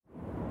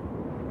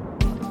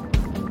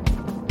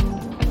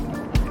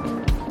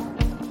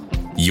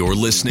You're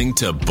listening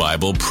to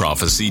Bible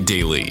Prophecy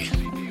Daily,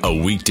 a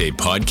weekday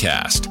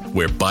podcast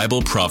where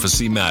Bible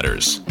prophecy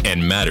matters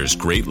and matters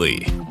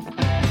greatly.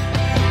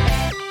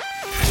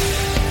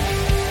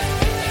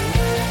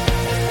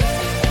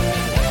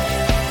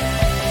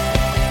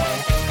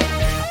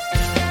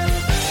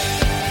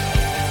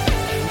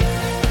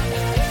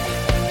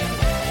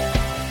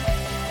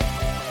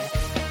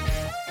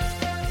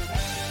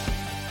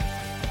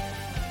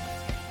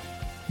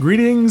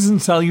 Greetings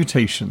and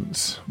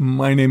salutations.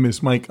 My name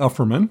is Mike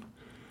Ufferman.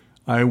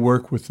 I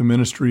work with the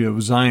Ministry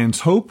of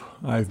Zion's Hope.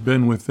 I've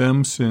been with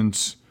them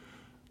since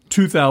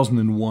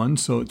 2001,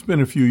 so it's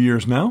been a few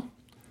years now.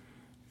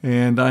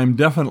 And I'm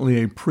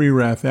definitely a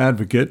pre-wrath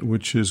advocate,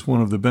 which is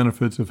one of the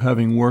benefits of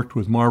having worked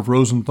with Marv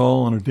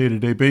Rosenthal on a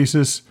day-to-day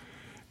basis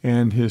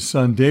and his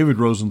son David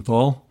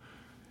Rosenthal.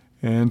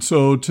 And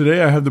so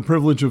today I have the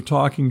privilege of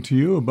talking to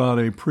you about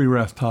a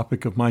pre-wrath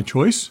topic of my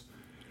choice.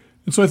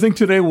 And so I think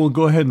today we'll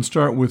go ahead and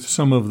start with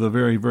some of the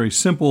very, very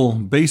simple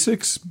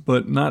basics,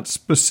 but not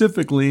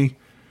specifically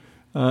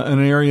an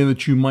area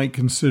that you might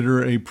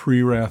consider a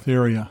pre-wrath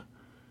area.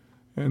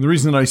 And the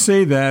reason that I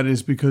say that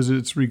is because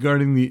it's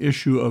regarding the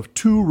issue of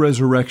two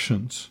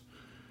resurrections.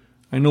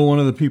 I know one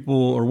of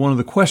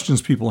the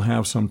questions people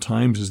have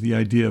sometimes is the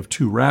idea of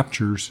two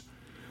raptures,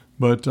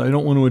 but I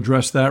don't want to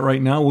address that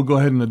right now. We'll go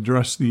ahead and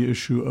address the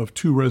issue of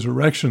two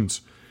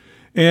resurrections.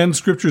 And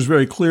Scripture is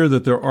very clear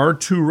that there are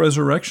two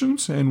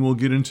resurrections, and we'll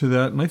get into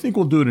that. And I think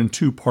we'll do it in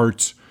two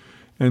parts.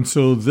 And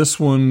so this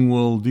one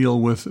will deal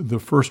with the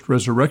first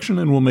resurrection,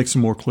 and we'll make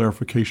some more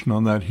clarification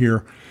on that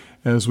here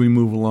as we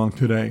move along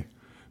today.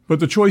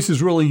 But the choice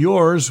is really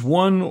yours,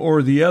 one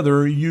or the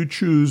other. You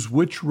choose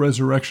which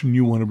resurrection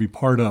you want to be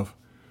part of.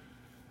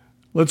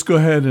 Let's go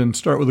ahead and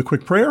start with a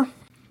quick prayer.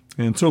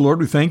 And so, Lord,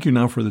 we thank you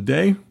now for the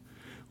day.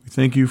 We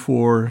thank you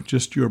for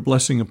just your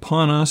blessing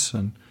upon us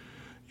and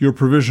your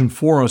provision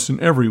for us in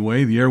every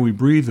way, the air we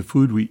breathe, the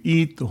food we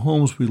eat, the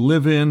homes we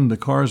live in, the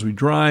cars we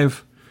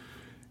drive.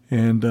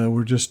 And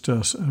we're just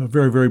a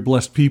very, very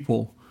blessed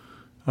people.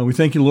 We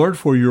thank you, Lord,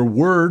 for your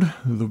word,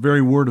 the very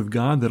word of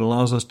God that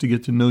allows us to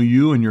get to know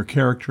you and your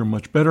character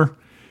much better,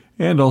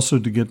 and also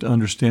to get to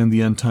understand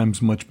the end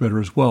times much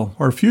better as well,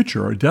 our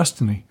future, our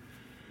destiny.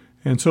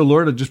 And so,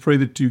 Lord, I just pray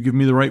that you give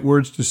me the right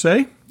words to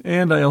say,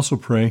 and I also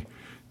pray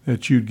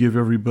that you'd give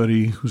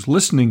everybody who's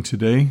listening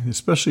today,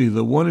 especially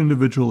the one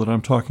individual that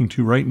I'm talking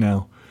to right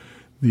now,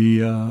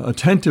 the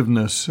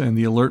attentiveness and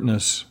the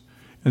alertness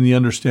and the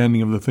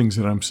understanding of the things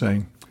that I'm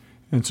saying.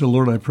 And so,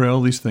 Lord, I pray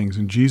all these things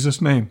in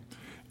Jesus' name.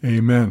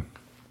 Amen.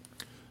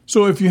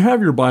 So if you have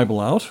your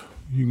Bible out,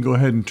 you can go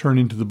ahead and turn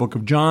into the book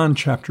of John,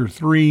 chapter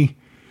 3,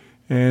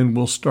 and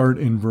we'll start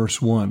in verse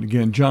 1.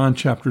 Again, John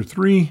chapter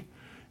 3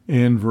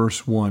 and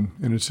verse 1.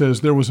 And it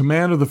says, "There was a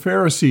man of the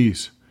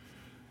Pharisees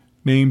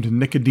named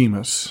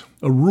Nicodemus,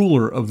 a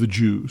ruler of the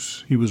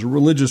Jews." He was a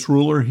religious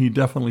ruler. He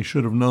definitely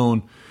should have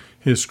known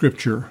his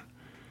scripture.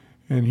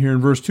 And here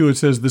in verse 2 it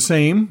says, "The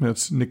same,"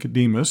 that's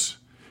Nicodemus,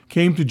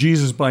 "came to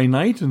Jesus by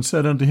night and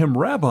said unto him,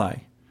 Rabbi,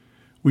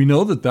 we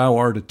know that thou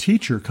art a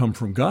teacher come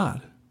from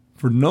God.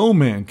 For no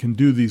man can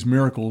do these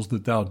miracles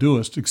that thou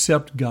doest,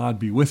 except God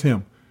be with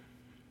him.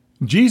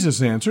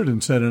 Jesus answered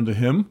and said unto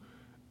him,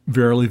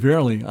 Verily,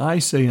 verily, I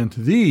say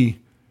unto thee,"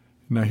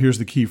 now here's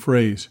the key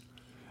phrase,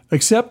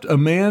 "except a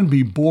man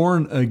be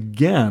born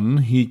again,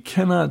 he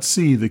cannot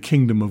see the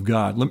kingdom of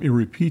God." Let me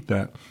repeat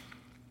that.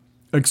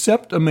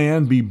 "Except a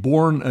man be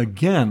born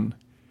again,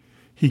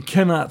 he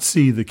cannot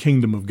see the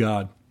kingdom of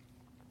God."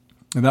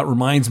 And that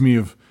reminds me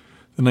of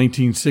the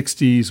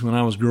 1960s when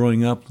I was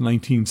growing up, the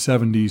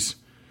 1970s,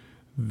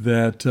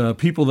 that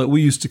people that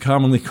we used to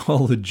commonly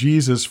call the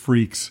Jesus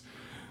freaks,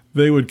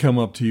 they would come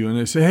up to you and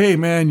they say, "Hey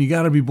man, you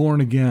got to be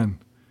born again."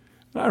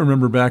 I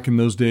remember back in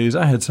those days,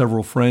 I had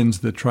several friends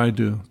that tried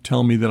to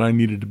tell me that I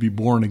needed to be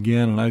born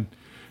again, and I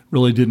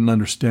really didn't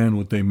understand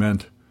what they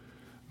meant.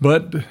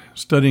 But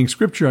studying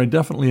Scripture, I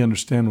definitely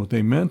understand what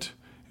they meant,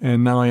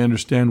 and now I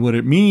understand what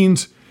it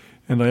means,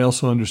 and I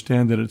also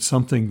understand that it's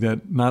something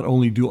that not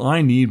only do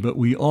I need, but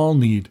we all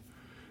need.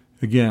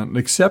 Again,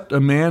 "except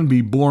a man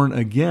be born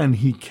again,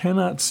 he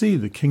cannot see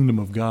the kingdom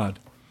of God.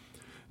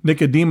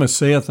 Nicodemus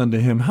saith unto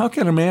him, How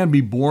can a man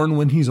be born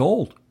when he's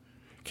old?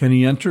 Can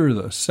he enter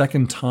the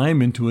second time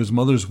into his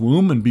mother's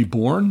womb and be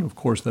born?" Of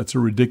course, that's a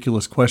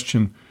ridiculous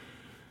question.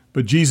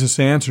 But Jesus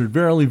answered,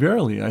 "Verily,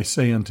 verily, I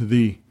say unto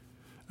thee,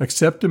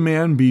 except a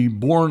man be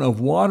born of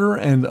water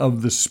and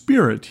of the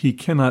Spirit, he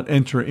cannot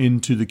enter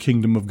into the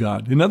kingdom of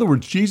God." In other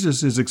words,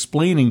 Jesus is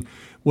explaining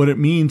what it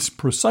means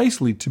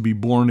precisely to be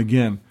born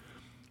again.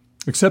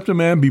 Except a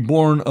man be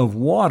born of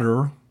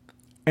water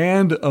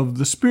and of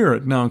the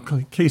Spirit. Now,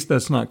 in case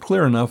that's not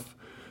clear enough,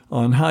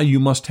 on how you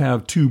must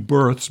have two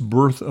births,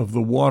 birth of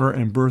the water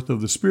and birth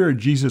of the Spirit,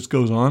 Jesus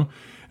goes on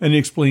and he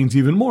explains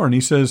even more. And he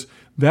says,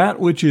 "That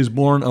which is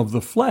born of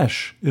the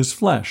flesh is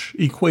flesh,"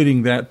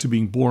 equating that to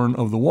being born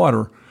of the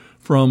water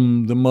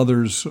from the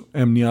mother's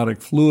amniotic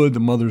fluid,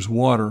 the mother's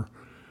water.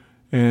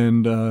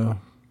 And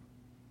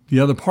The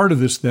other part of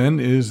this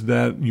then is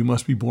that you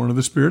must be born of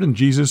the Spirit, and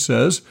Jesus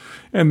says,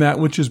 and that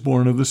which is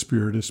born of the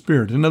Spirit is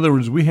spirit. In other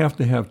words, we have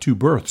to have two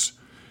births.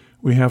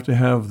 We have to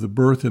have the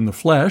birth in the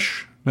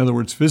flesh, in other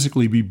words,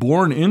 physically be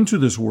born into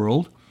this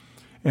world,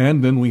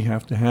 and then we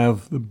have to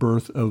have the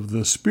birth of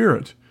the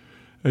Spirit,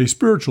 a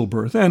spiritual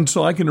birth. And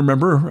so I can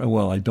remember,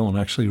 well, I don't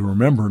actually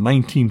remember,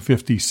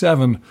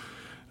 1957,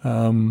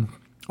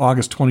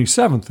 August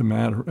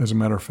 27th, as a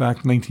matter of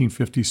fact,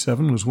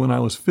 1957 was when I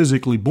was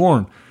physically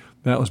born.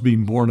 That was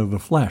being born of the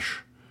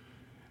flesh.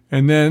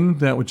 And then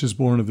that which is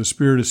born of the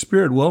Spirit is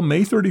spirit. Well,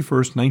 May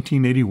 31st,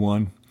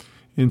 1981,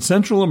 in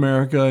Central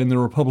America, in the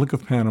Republic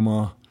of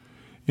Panama,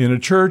 in a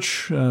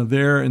church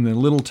there in the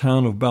little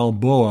town of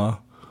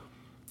Balboa,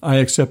 I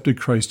accepted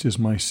Christ as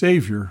my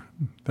Savior.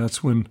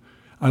 That's when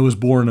I was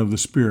born of the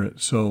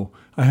Spirit. So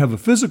I have a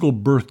physical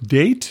birth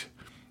date,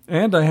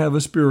 and I have a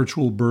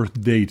spiritual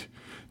birth date.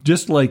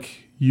 Just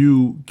like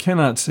you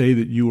cannot say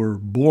that you were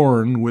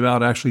born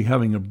without actually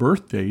having a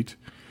birth date,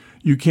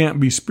 you can't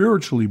be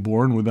spiritually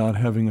born without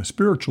having a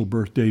spiritual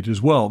birth date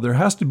as well. There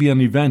has to be an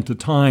event, a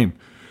time,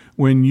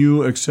 when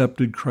you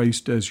accepted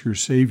Christ as your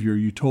Savior.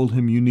 You told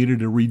him you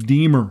needed a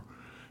Redeemer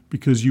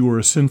because you were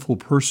a sinful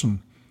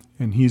person,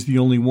 and he's the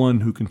only one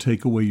who can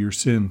take away your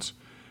sins.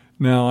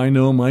 Now, I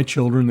know my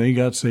children, they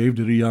got saved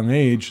at a young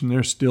age, and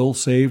they're still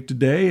saved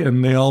today,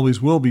 and they always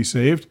will be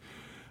saved.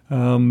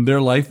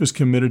 Their life is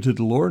committed to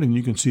the Lord, and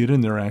you can see it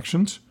in their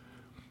actions.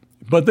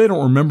 But they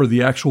don't remember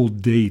the actual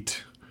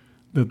date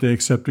that they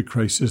accepted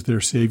Christ as their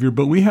Savior.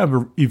 But we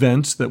have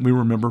events that we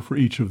remember for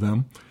each of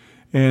them.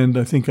 And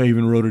I think I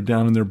even wrote it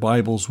down in their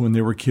Bibles when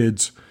they were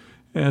kids,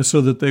 so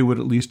that they would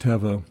at least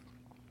have a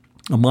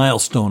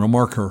milestone, a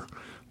marker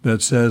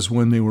that says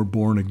when they were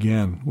born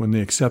again, when they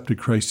accepted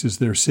Christ as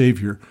their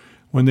Savior,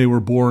 when they were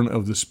born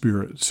of the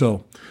Spirit.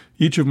 So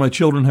each of my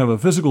children have a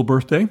physical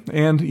birthday,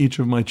 and each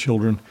of my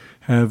children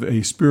have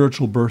a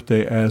spiritual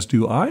birthday, as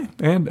do I,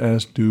 and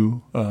as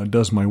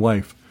does my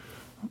wife.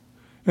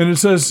 And it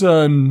says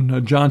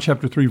in John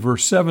chapter 3,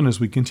 verse 7, as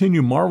we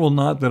continue, "Marvel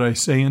not that I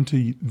say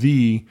unto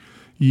thee,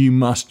 ye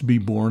must be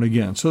born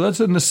again." So that's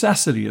a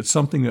necessity. It's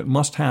something that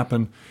must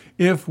happen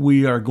if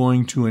we are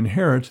going to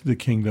inherit the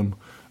kingdom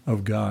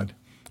of God.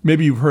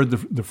 Maybe you've heard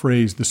the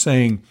phrase, the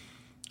saying,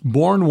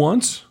 born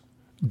once,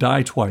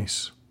 die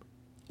twice.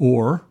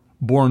 Or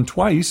born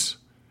twice,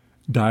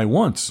 die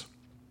once.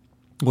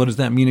 What does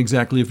that mean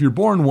exactly? If you're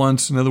born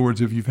once, in other words,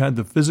 if you've had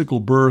the physical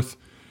birth,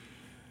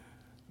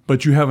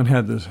 but you haven't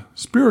had the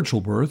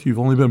spiritual birth, you've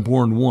only been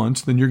born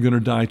once, then you're going to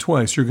die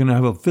twice. You're going to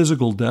have a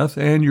physical death,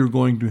 and you're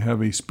going to have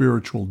a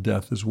spiritual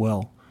death as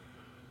well.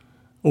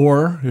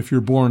 Or if you're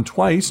born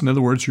twice, in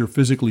other words, you're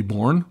physically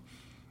born,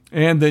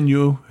 and then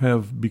you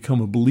have become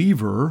a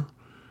believer,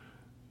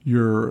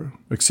 you're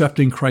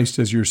accepting Christ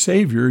as your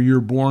Savior,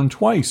 you're born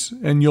twice,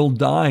 and you'll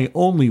die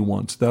only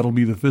once. That'll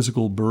be the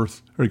physical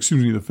birth,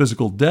 the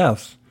physical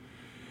death,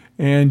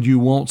 and you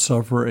won't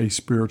suffer a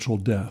spiritual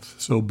death.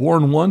 So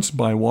born once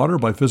by water,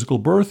 by physical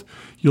birth,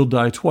 you'll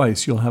die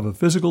twice. You'll have a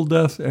physical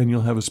death and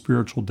you'll have a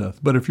spiritual death.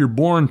 But if you're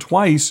born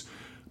twice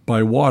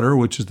by water,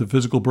 which is the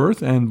physical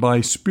birth, and by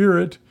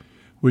spirit,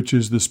 which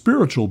is the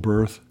spiritual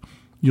birth,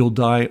 you'll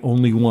die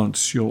only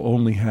once. You'll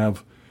only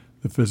have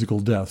the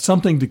physical death.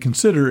 Something to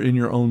consider in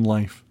your own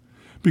life.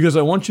 Because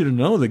I want you to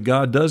know that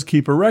God does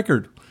keep a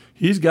record.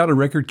 He's got a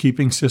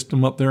record-keeping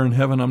system up there in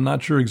heaven. I'm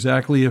not sure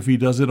exactly if he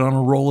does it on a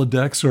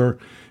Rolodex or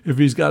if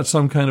he's got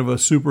some kind of a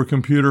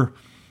supercomputer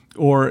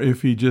or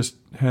if he just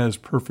has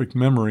perfect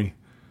memory.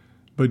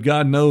 But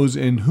God knows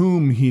in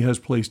whom he has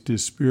placed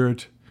his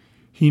Spirit.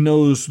 He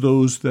knows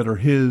those that are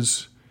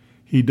his.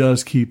 He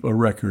does keep a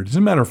record. As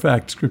a matter of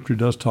fact, Scripture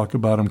does talk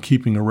about him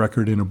keeping a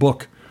record in a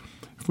book.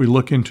 If we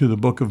look into the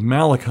book of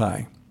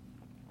Malachi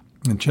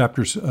in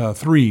chapter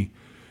 3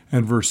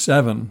 and verse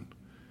 7,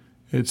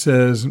 it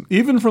says,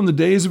 "Even from the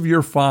days of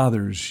your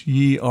fathers,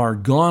 ye are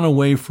gone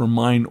away from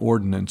mine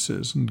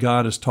ordinances." And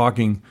God is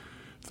talking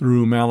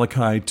through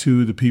Malachi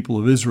to the people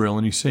of Israel,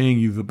 and he's saying,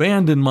 you've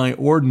abandoned my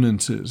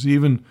ordinances,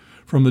 even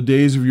from the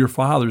days of your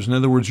fathers. In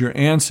other words, your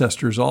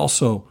ancestors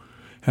also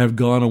have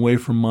gone away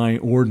from my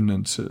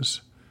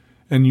ordinances,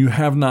 and you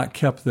have not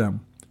kept them.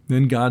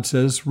 Then God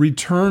says,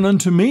 "Return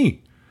unto me,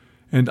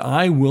 and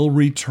I will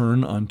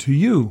return unto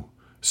you,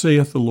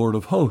 saith the Lord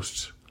of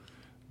hosts.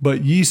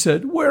 But ye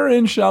said,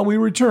 wherein shall we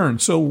return?"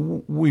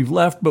 So we've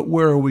left, but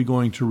where are we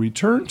going to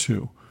return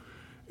to?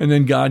 And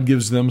then God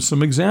gives them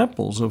some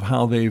examples of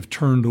how they've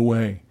turned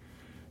away.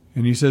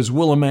 And he says,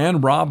 "Will a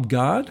man rob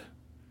God?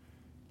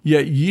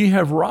 Yet ye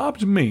have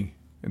robbed me."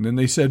 And then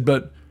they said,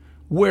 "But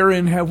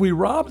wherein have we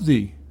robbed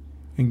thee?"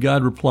 And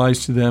God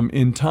replies to them,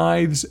 "In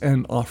tithes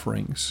and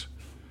offerings."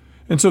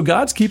 And so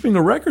God's keeping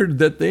a record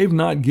that they've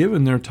not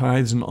given their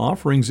tithes and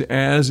offerings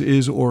as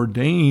is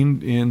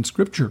ordained in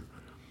Scripture.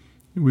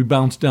 We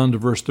bounce down to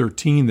verse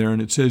 13 there,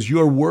 and it says,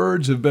 "Your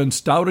words have been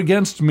stout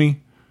against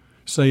me,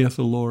 saith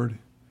the Lord.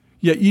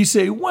 Yet ye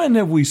say, when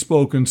have we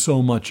spoken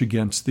so much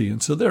against thee?"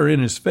 And so they're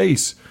in his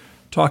face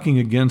talking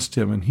against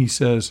him. And he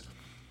says,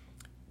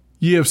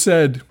 "Ye have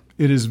said,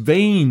 it is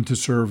vain to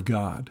serve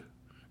God.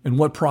 And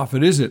what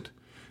profit is it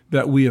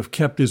that we have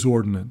kept his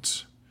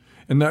ordinance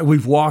and that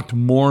we've walked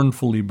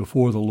mournfully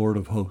before the Lord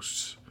of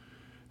hosts?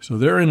 So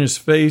they're in his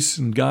face,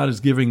 and God is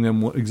giving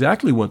them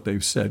exactly what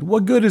they've said.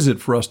 What good is it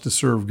for us to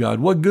serve God?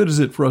 What good is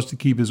it for us to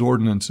keep his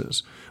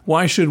ordinances?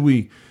 Why should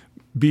we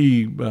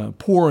be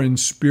poor in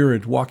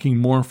spirit, walking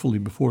mournfully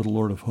before the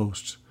Lord of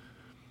hosts?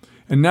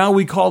 And now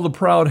we call the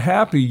proud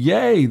happy.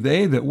 Yea,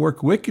 they that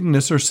work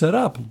wickedness are set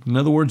up. In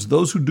other words,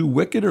 those who do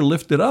wicked are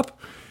lifted up,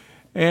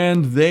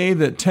 and they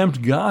that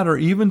tempt God are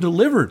even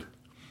delivered.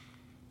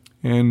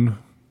 And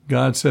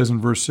God says in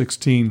verse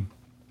 16,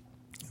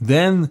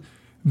 then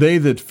they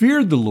that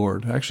feared the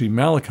Lord, actually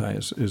Malachi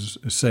is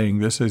saying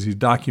this as he's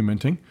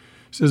documenting,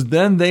 says,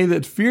 then they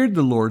that feared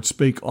the Lord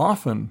spake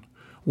often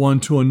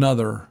one to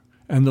another,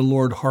 and the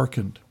Lord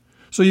hearkened.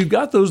 So you've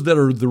got those that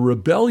are the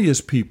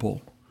rebellious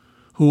people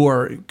who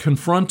are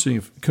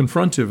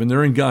confrontive, and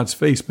they're in God's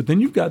face. But then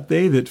you've got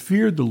they that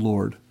feared the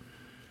Lord,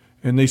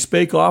 and they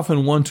spake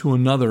often one to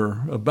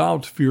another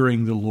about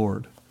fearing the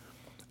Lord.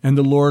 And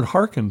the Lord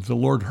hearkened, the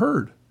Lord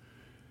heard.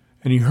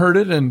 And he heard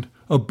it, and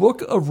a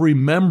book of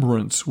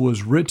remembrance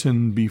was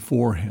written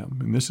before him.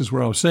 And this is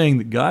where I was saying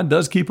that God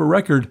does keep a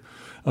record,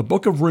 a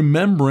book of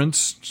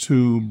remembrance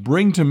to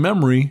bring to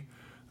memory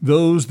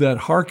those that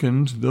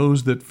hearkened,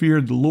 those that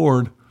feared the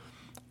Lord.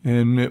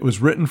 And it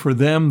was written for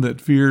them that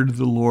feared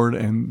the Lord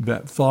and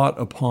that thought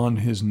upon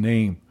his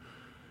name.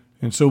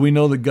 And so we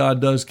know that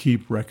God does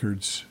keep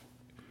records.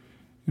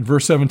 In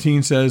verse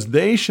 17 says,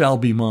 they shall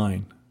be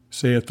mine,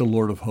 saith the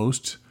Lord of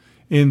hosts.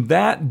 In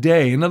that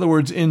day, in other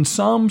words, in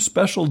some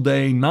special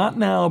day, not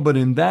now, but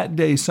in that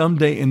day,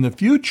 someday in the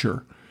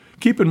future.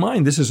 Keep in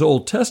mind, this is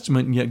Old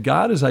Testament, and yet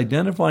God is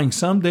identifying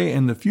someday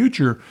in the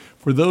future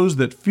for those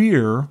that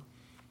fear,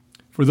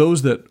 for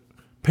those that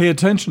pay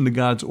attention to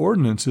God's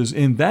ordinances.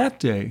 In that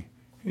day,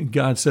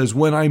 God says,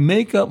 when I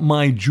make up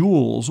my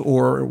jewels,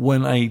 or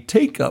when I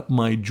take up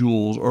my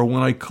jewels, or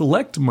when I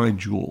collect my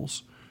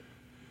jewels,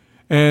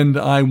 and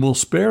I will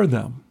spare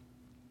them,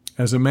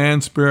 as a man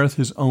spareth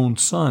his own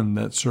son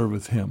that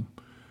serveth him.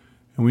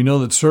 And we know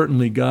that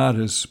certainly God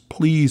is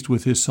pleased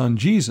with his son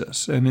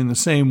Jesus. And in the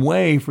same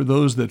way, for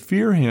those that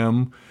fear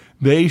him,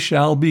 they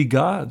shall be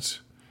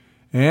God's.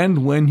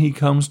 And when he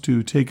comes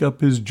to take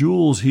up his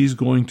jewels, he's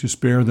going to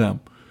spare them.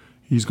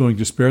 He's going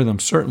to spare them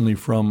certainly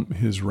from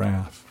his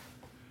wrath.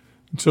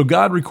 So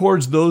God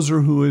records those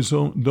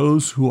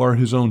who are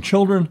his own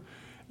children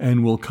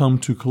and will come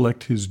to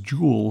collect his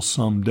jewels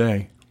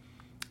someday.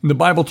 And the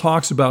Bible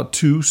talks about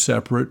two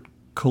separate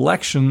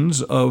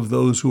collections of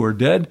those who are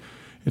dead.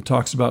 It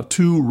talks about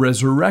two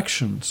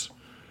resurrections.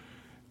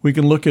 We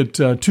can look at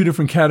two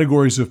different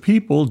categories of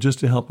people just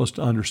to help us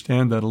to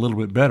understand that a little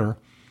bit better.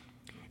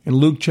 In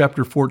Luke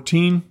chapter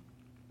 14,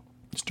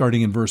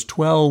 starting in verse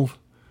 12,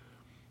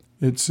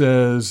 it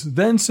says,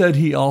 then said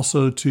he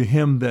also to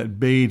him that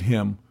bade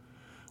him,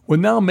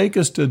 when thou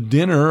makest a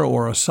dinner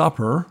or a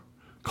supper,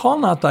 call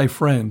not thy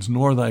friends,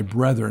 nor thy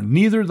brethren,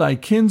 neither thy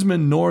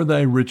kinsmen, nor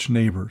thy rich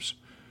neighbors.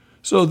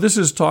 So this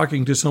is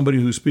talking to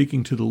somebody who's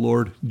speaking to the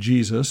Lord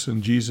Jesus,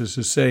 and Jesus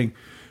is saying,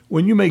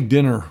 when you make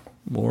dinner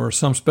or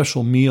some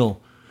special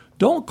meal,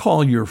 don't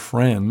call your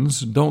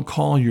friends, don't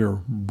call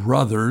your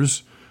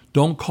brothers,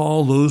 don't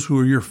call those who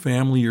are your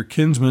family, your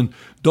kinsmen,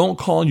 don't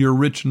call your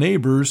rich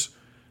neighbors.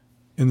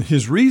 And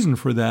his reason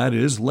for that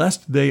is,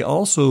 lest they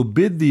also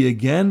bid thee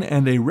again,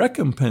 and a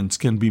recompense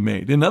can be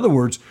made. In other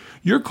words,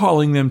 you're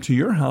calling them to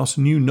your house,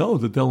 and you know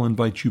that they'll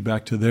invite you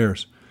back to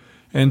theirs.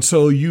 And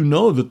so you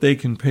know that they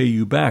can pay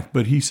you back.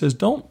 But he says,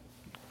 don't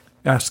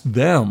ask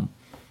them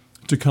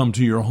to come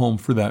to your home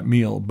for that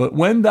meal. But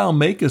when thou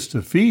makest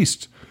a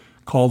feast,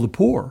 call the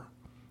poor,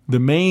 the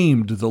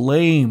maimed, the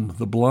lame,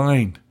 the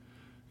blind.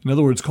 In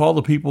other words, call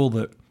the people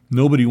that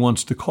nobody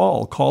wants to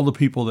call. Call the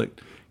people that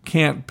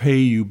can't pay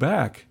you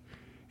back.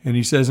 And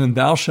he says, and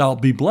thou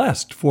shalt be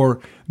blessed,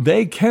 for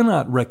they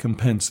cannot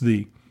recompense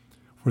thee.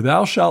 For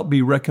thou shalt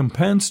be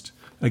recompensed,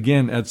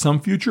 again, at some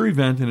future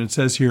event, and it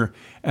says here,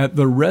 at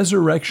the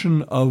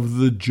resurrection of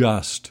the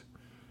just.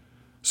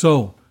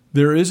 So,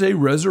 there is a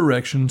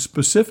resurrection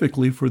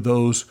specifically for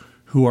those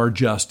who are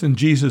just. And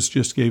Jesus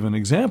just gave an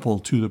example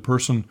to the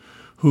person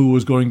who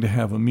was going to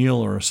have a meal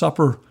or a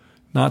supper,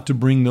 not to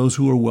bring those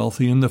who are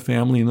wealthy in the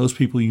family and those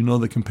people you know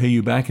that can pay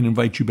you back and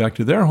invite you back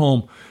to their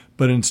home,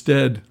 but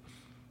instead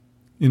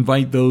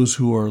invite those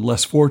who are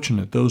less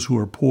fortunate, those who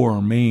are poor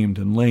or maimed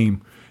and lame,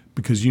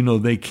 because you know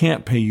they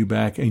can't pay you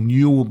back, and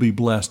you will be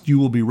blessed. You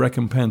will be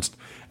recompensed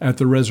at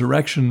the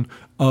resurrection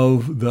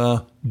of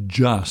the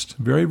just.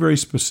 Very, very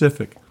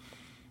specific.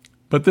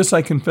 But this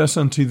I confess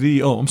unto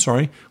thee.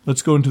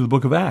 Let's go into the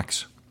book of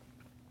Acts.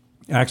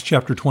 Acts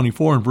chapter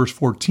 24 and verse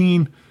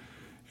 14.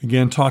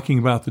 Again, talking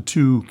about the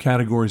two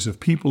categories of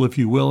people, if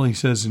you will. He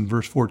says in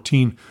verse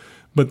 14,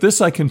 but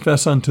this I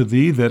confess unto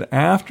thee, that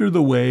after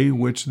the way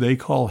which they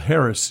call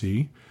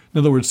heresy, in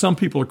other words, some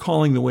people are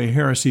calling the way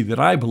heresy that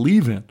I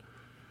believe in.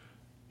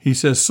 He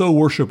says, so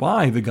worship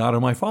I the God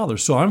of my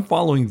fathers. So I'm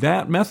following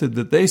that method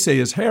that they say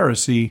is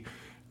heresy.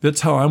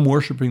 That's how I'm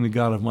worshiping the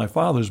God of my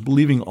fathers,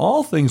 believing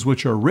all things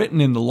which are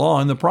written in the law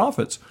and the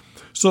prophets.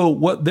 So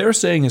what they're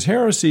saying is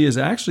heresy is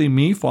actually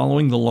me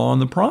following the law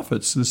and the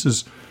prophets. This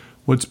is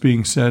what's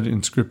being said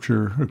in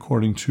Scripture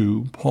according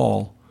to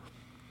Paul.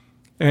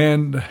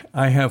 And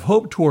I have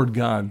hope toward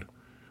God,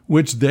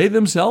 which they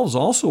themselves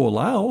also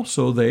allow.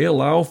 So they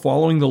allow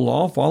following the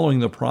law, following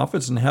the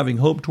prophets, and having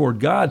hope toward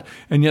God.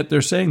 And yet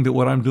they're saying that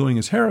what I'm doing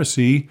is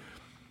heresy.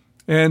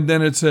 And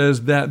then it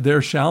says that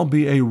there shall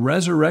be a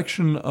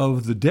resurrection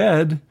of the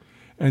dead.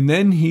 And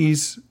then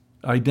he's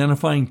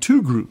identifying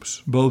two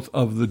groups, both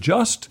of the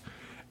just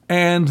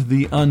and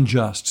the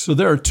unjust. So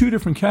there are two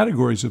different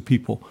categories of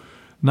people,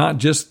 not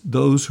just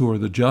those who are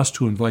the just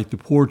who invite the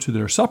poor to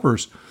their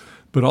suppers,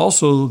 but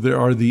also there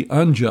are the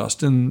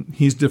unjust. And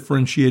he's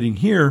differentiating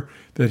here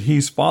that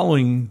he's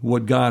following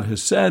what God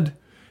has said,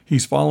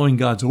 he's following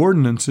God's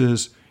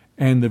ordinances,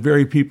 and the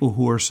very people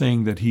who are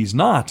saying that he's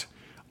not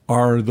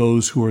are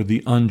those who are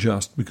the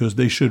unjust, because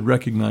they should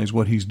recognize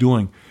what he's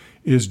doing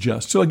is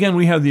just. So again,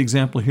 we have the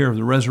example here of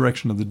the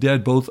resurrection of the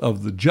dead, both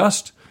of the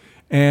just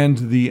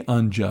and the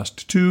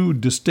unjust. Two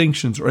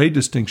distinctions, or a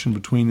distinction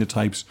between the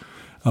types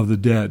of the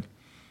dead.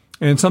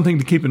 And something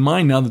to keep in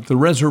mind now that the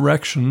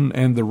resurrection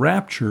and the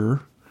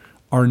rapture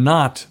are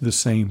not the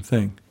same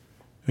thing.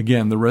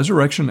 Again, the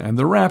resurrection and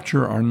the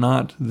rapture are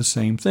not the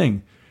same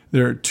thing.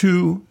 There are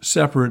two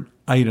separate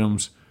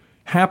items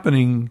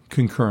happening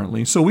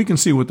concurrently. So we can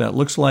see what that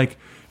looks like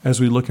as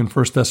we look in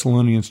 1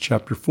 Thessalonians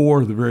chapter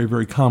 4, the very,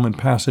 very common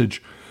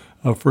passage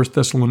of 1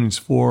 Thessalonians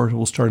 4.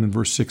 We'll start in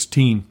verse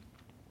 16.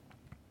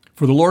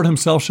 For the Lord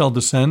himself shall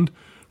descend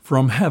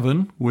from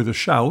heaven with a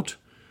shout,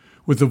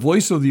 with the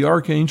voice of the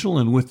archangel,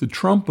 and with the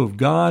trump of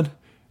God.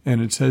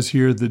 And it says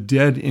here, the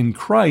dead in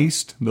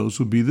Christ, those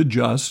would be the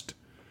just,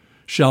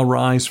 shall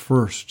rise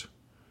first.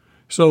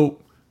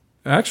 So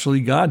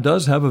actually, God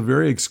does have a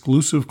very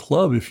exclusive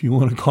club, if you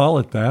want to call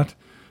it that.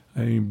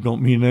 I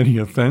don't mean any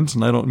offense,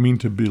 and I don't mean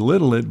to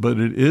belittle it, but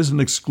it is an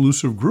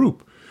exclusive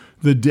group.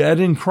 The dead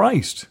in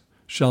Christ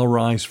shall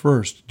rise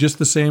first, just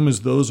the same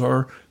as those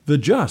are the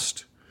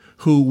just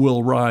who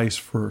will rise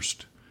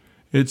first.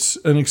 It's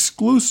an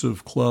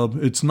exclusive club.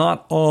 It's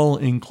not all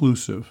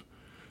inclusive.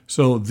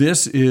 So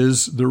this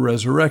is the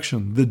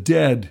resurrection, the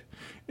dead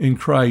in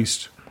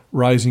Christ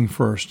rising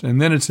first.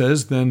 And then it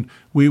says, then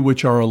we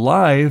which are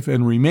alive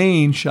and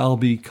remain shall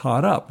be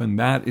caught up. And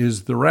that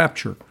is the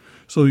rapture.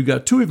 So you've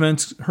got two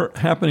events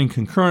happening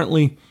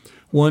concurrently.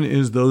 One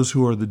is those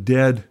who are the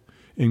dead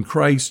in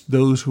Christ,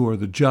 those who are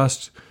the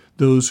just,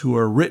 those who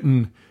are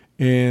written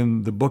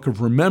in the book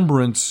of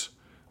remembrance,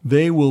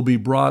 they will be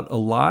brought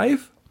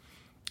alive.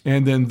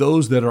 And then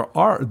those that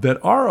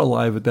are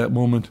alive at that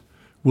moment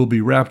will be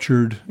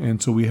raptured.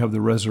 And so we have the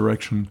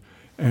resurrection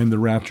and the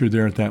rapture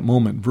there at that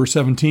moment. Verse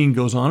 17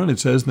 goes on and it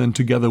says, then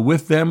together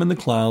with them in the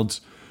clouds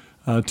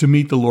to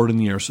meet the Lord in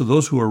the air. So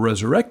those who are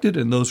resurrected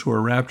and those who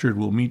are raptured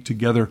will meet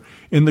together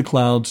in the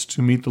clouds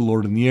to meet the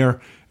Lord in the air.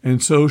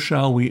 And so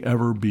shall we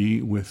ever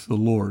be with the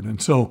Lord.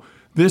 And so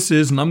this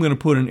is, and I'm going to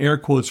put in air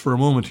quotes for a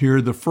moment here,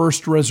 the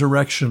first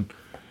resurrection.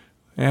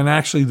 And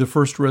actually the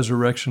first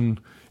resurrection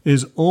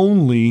is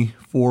only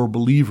for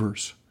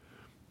believers.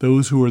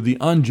 Those who are the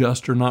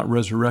unjust are not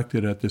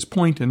resurrected at this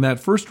point. And that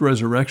first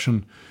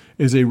resurrection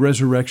is a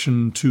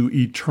resurrection to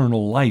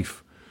eternal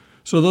life.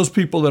 So those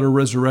people that are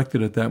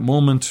resurrected at that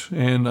moment,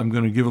 and I'm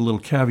going to give a little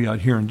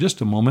caveat here in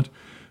just a moment,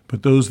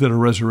 but those that are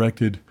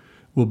resurrected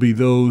will be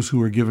those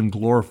who are given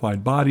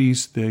glorified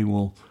bodies. They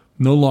will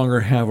no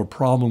longer have a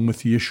problem with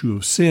the issue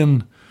of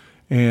sin.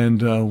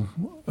 And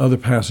other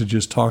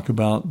passages talk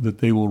about that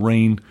they will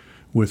reign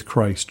with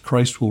Christ.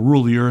 Christ will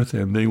rule the earth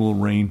and they will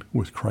reign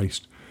with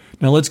Christ.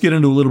 Now let's get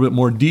into a little bit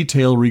more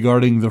detail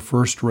regarding the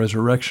first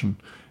resurrection.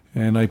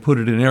 And I put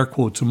it in air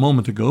quotes a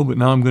moment ago, but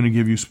now I'm going to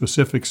give you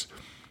specifics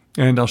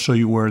and I'll show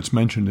you where it's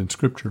mentioned in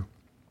Scripture.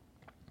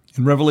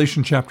 In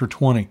Revelation chapter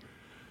 20,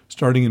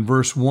 starting in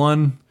verse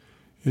 1,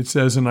 it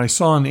says, and I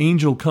saw an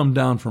angel come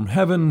down from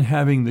heaven,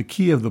 having the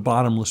key of the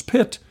bottomless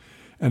pit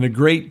and a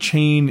great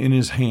chain in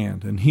his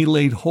hand. And he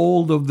laid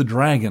hold of the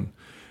dragon,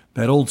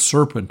 that old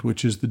serpent,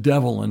 which is the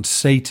devil and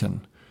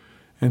Satan.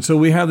 And so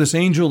we have this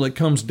angel that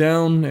comes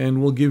down,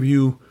 and we'll give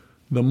you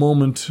the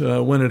moment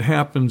when it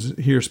happens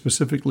here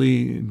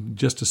specifically in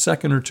just a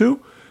second or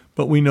two.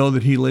 But we know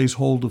that he lays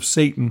hold of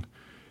Satan,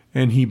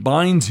 and he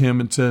binds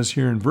him, it says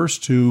here in verse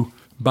 2,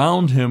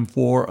 bound him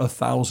for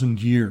 1,000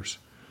 years.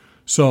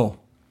 So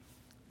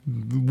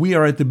we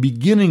are at the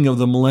beginning of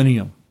the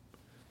millennium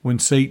when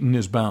Satan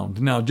is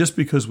bound. Now, just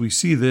because we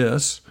see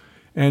this,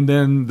 and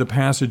then the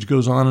passage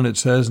goes on and it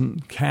says,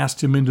 and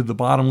cast him into the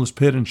bottomless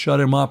pit and shut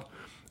him up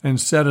and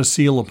set a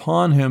seal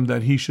upon him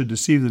that he should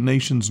deceive the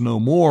nations no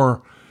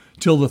more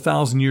till the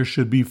 1,000 years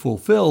should be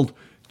fulfilled.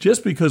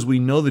 Just because we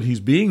know that he's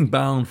being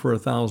bound for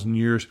 1,000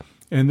 years,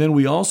 and then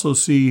we also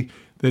see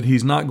that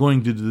he's not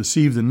going to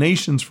deceive the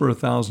nations for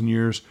 1,000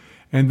 years,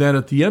 and that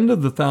at the end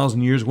of the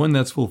 1,000 years, when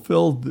that's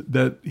fulfilled,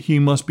 that he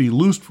must be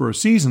loosed for a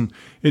season.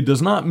 It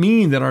does not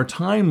mean that our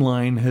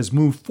timeline has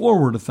moved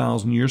forward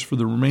 1,000 years for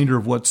the remainder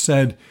of what's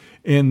said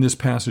in this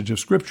passage of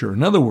Scripture.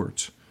 In other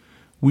words,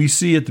 We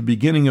see at the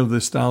beginning of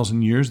this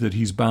 1,000 years that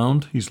he's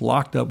bound, he's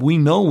locked up. We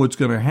know what's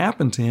going to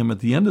happen to him at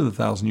the end of the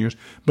 1,000 years,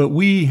 but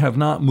we have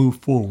not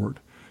moved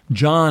forward.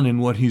 John, in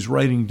what he's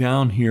writing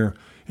down here,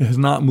 has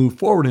not moved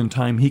forward in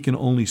time. He can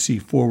only see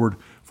forward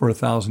for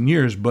 1,000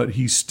 years, but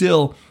he's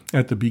still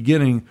at the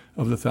beginning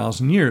of the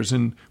 1,000 years.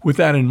 And with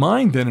that in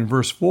mind, then in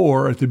verse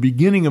 4, at the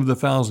beginning of the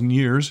 1,000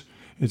 years,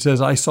 it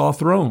says, I saw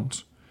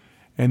thrones,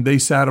 and they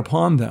sat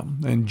upon them,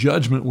 and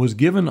judgment was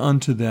given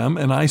unto them,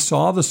 and I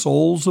saw the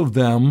souls of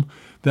them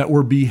that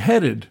were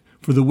beheaded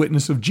for the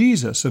witness of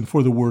Jesus and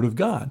for the word of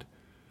God.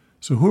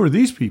 So who are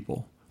these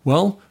people?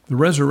 Well, the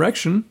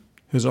resurrection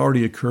has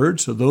already occurred,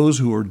 so those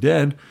who are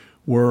dead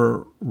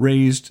were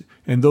raised,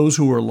 and those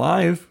who are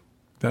alive,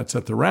 that's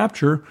at the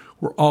rapture,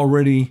 were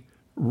already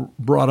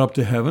brought up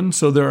to heaven.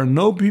 So there are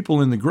no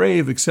people in the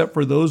grave except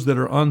for those that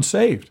are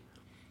unsaved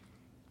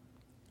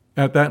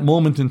at that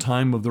moment in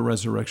time of the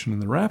resurrection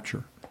and the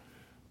rapture.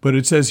 But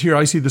it says here,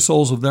 I see the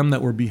souls of them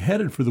that were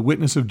beheaded for the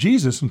witness of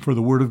Jesus and for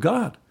the word of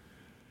God.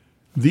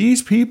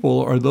 These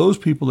people are those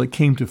people that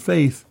came to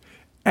faith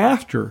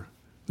after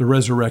the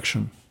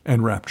resurrection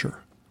and rapture,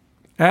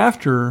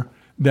 after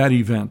that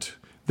event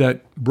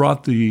that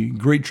brought the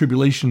Great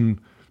Tribulation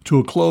to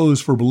a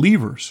close for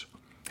believers.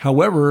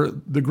 However,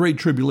 the Great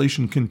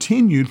Tribulation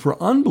continued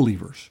for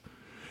unbelievers.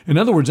 In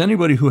other words,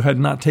 anybody who had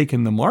not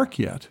taken the mark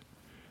yet,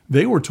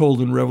 they were told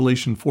in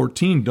Revelation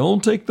 14,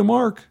 don't take the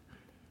mark.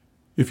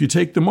 If you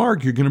take the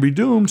mark, you're going to be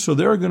doomed. So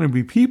there are going to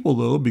be people,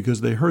 though,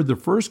 because they heard the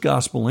first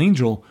gospel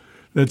angel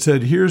that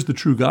said, here's the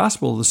true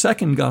gospel. The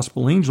second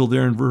gospel angel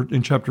there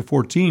in chapter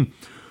 14,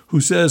 who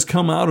says,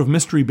 come out of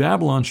Mystery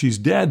Babylon, she's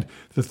dead.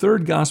 The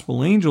third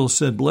gospel angel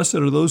said, blessed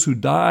are those who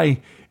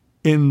die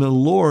in the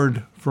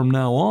Lord from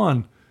now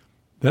on.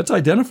 That's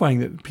identifying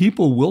that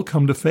people will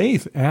come to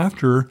faith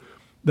after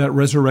that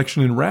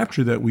resurrection and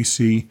rapture that we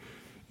see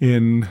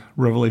in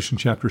Revelation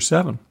chapter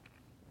 7.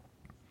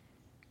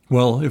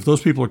 Well, if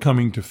those people are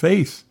coming to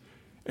faith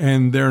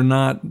and they're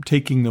not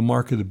taking the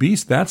mark of the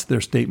beast, that's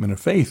their statement of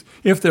faith.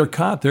 If they're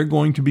caught, they're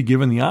going to be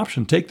given the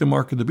option, take the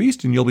mark of the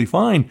beast and you'll be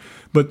fine.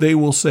 But they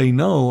will say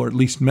no, or at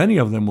least many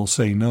of them will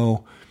say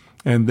no,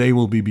 and they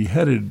will be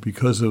beheaded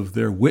because of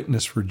their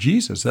witness for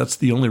Jesus. That's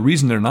the only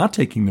reason they're not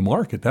taking the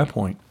mark at that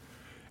point,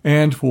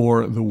 and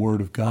for the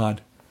word of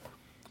God.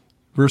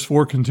 Verse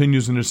 4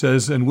 continues and it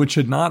says, and which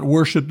had not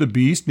worshipped the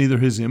beast, neither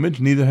his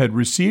image, neither had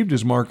received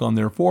his mark on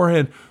their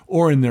forehead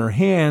or in their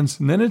hands.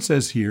 And then it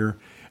says here,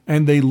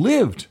 and they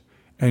lived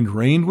and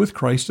reigned with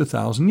Christ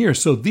 1,000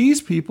 years. So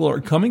these people are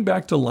coming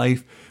back to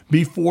life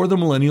before the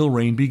millennial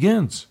reign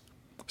begins.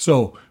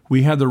 So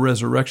we had the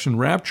resurrection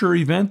rapture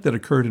event that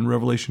occurred in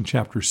Revelation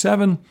chapter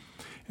 7.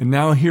 And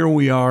now here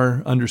we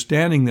are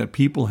understanding that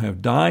people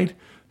have died.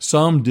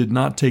 Some did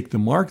not take the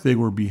mark. They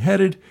were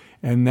beheaded.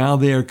 And now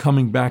they are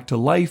coming back to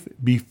life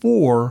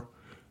before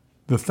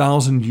the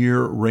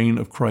 1,000-year reign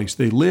of Christ.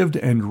 They lived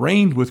and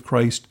reigned with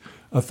Christ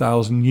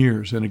 1,000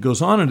 years. And it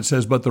goes on and it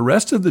says, but the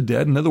rest of the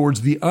dead, in other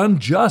words, the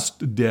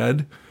unjust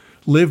dead,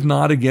 lived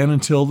not again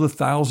until the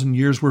 1,000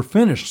 years were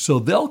finished. So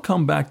they'll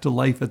come back to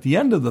life at the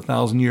end of the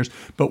 1,000 years.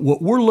 But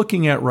what we're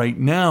looking at right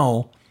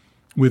now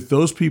with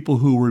those people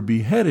who were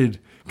beheaded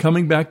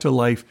coming back to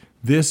life,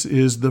 this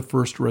is the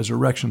first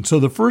resurrection. So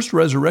the first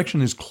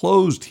resurrection is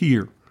closed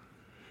here.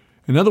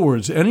 In other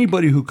words,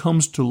 anybody who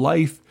comes to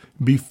life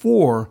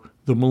before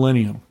the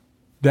millennium,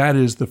 that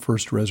is the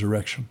first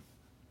resurrection.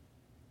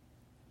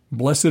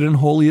 Blessed and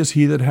holy is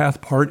he that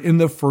hath part in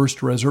the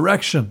first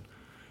resurrection.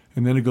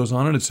 And then it goes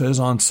on and it says,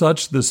 on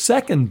such the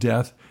second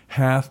death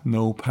hath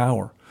no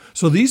power.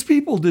 So these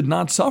people did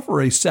not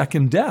suffer a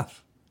second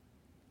death.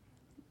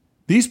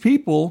 These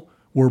people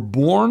were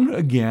born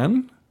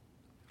again,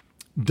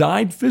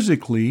 died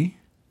physically,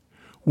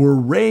 were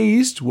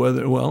raised,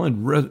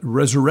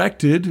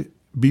 resurrected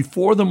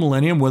before the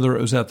millennium, whether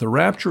it was at the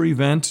rapture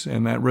event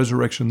and that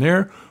resurrection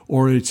there,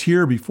 or it's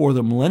here before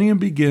the millennium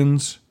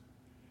begins.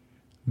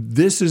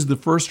 This is the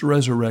first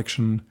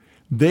resurrection.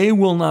 They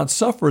will not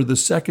suffer the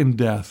second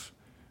death,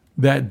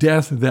 that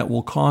death that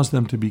will cause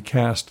them to be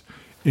cast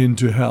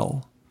into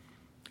hell,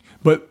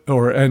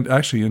 and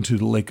actually into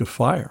the lake of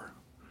fire.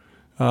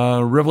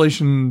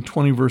 Revelation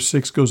 20 verse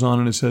 6 goes on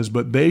and it says,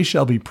 but they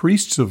shall be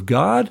priests of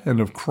God and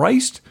of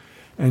Christ,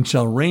 and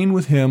shall reign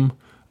with him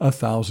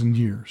 1,000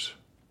 years.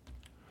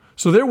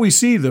 So there we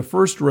see the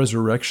first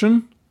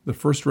resurrection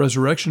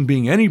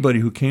being anybody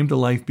who came to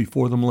life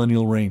before the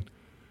millennial reign.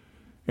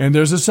 And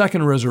there's a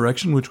second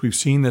resurrection, which we've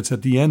seen, that's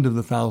at the end of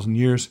the 1,000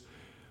 years.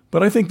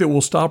 But I think that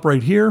we'll stop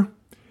right here,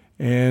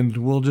 and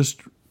we'll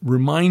just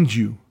remind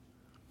you,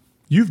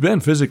 you've been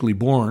physically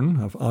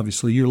born.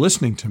 Obviously, you're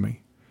listening to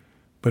me.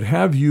 But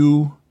have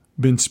you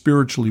been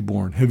spiritually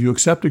born? Have you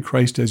accepted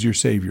Christ as your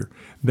Savior?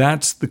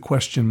 That's the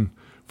question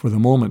for the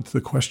moment, the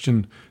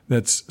question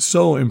that's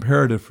so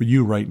imperative for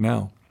you right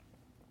now.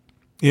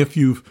 If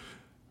you've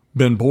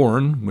been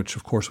born, which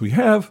of course we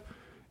have,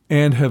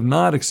 and have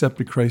not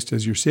accepted Christ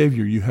as your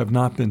Savior, you have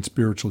not been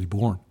spiritually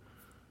born.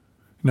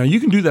 Now, you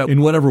can do that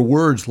in whatever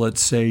words,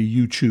 let's say,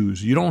 you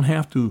choose. You don't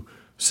have to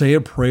say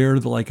a prayer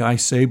like I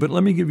say, but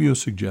let me give you a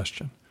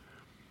suggestion.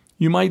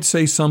 You might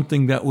say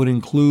something that would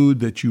include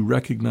that you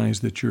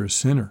recognize that you're a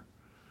sinner,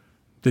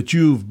 that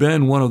you've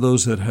been one of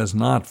those that has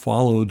not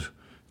followed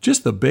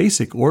just the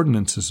basic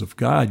ordinances of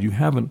God. You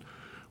haven't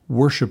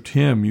worshiped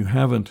Him. You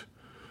haven't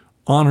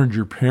honored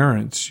your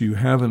parents. You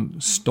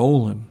haven't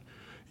stolen.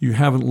 You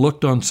haven't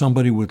looked on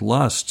somebody with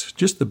lust.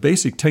 Just the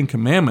basic 10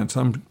 Commandments.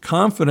 I'm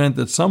confident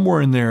that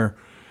somewhere in there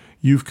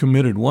you've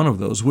committed one of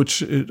those,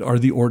 which are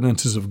the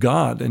ordinances of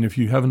God. And if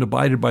you haven't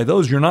abided by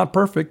those, you're not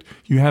perfect.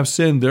 You have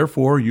sinned.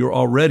 Therefore, you're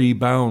already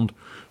bound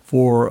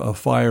for a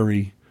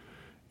fiery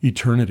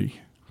eternity.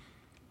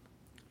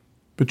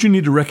 But you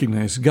need to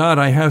recognize, God,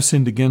 I have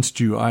sinned against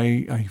you.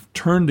 I've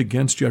turned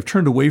against you. I've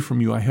turned away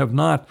from you. I have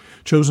not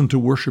chosen to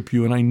worship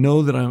you. And I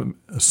know that I'm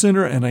a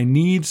sinner and I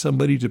need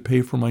somebody to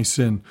pay for my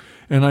sin.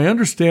 And I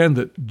understand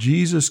that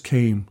Jesus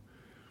came,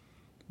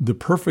 the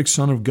perfect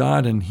Son of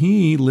God, and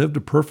He lived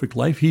a perfect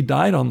life. He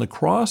died on the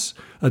cross,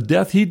 a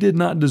death He did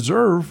not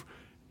deserve,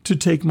 to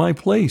take my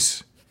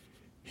place.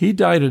 He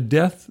died a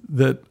death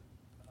that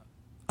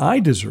I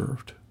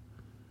deserved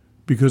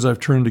because I've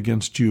turned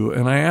against you.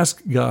 And I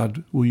ask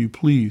God, will you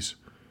please,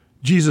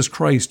 Jesus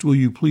Christ, will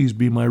you please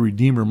be my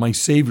Redeemer, my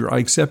Savior? I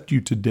accept you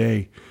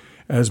today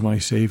as my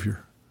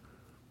Savior.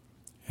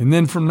 And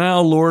then from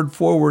now, Lord,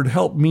 forward,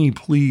 help me,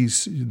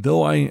 please,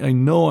 though I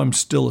know I'm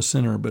still a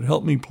sinner, but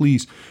help me,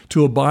 please,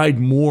 to abide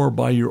more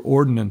by your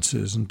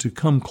ordinances and to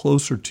come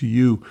closer to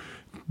you,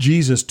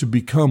 Jesus, to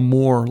become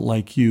more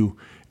like you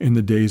in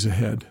the days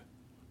ahead.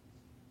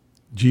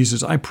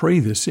 Jesus, I pray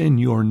this in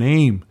your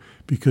name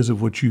because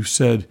of what you've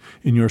said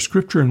in your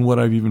scripture and what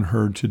I've even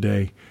heard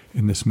today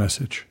in this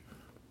message.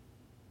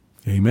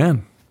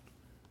 Amen.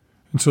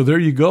 And so there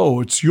you go.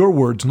 It's your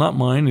words, not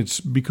mine. It's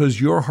because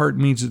your heart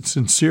means it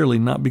sincerely,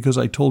 not because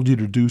I told you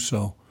to do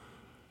so.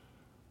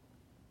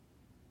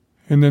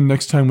 And then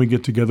next time we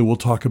get together, we'll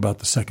talk about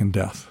the second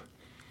death.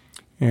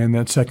 And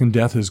that second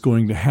death is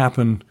going to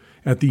happen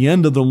at the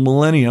end of the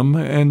millennium.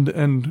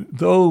 And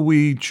though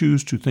we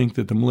choose to think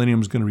that the millennium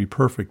is going to be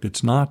perfect,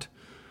 it's not.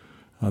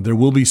 There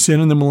will be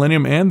sin in the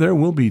millennium and there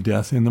will be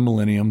death in the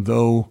millennium,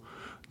 though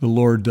the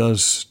Lord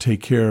does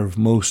take care of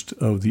most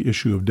of the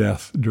issue of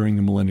death during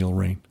the millennial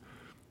reign.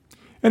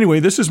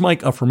 Anyway, this is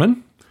Mike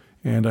Ufferman,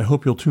 and I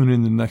hope you'll tune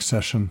in the next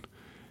session.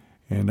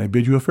 And I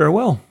bid you a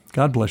farewell.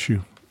 God bless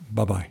you.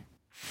 Bye-bye.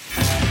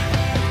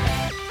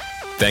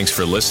 Thanks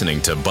for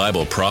listening to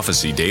Bible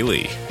Prophecy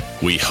Daily.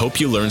 We hope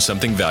you learned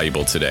something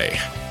valuable today.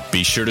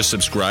 Be sure to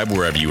subscribe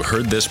wherever you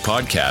heard this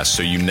podcast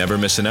so you never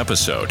miss an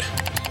episode.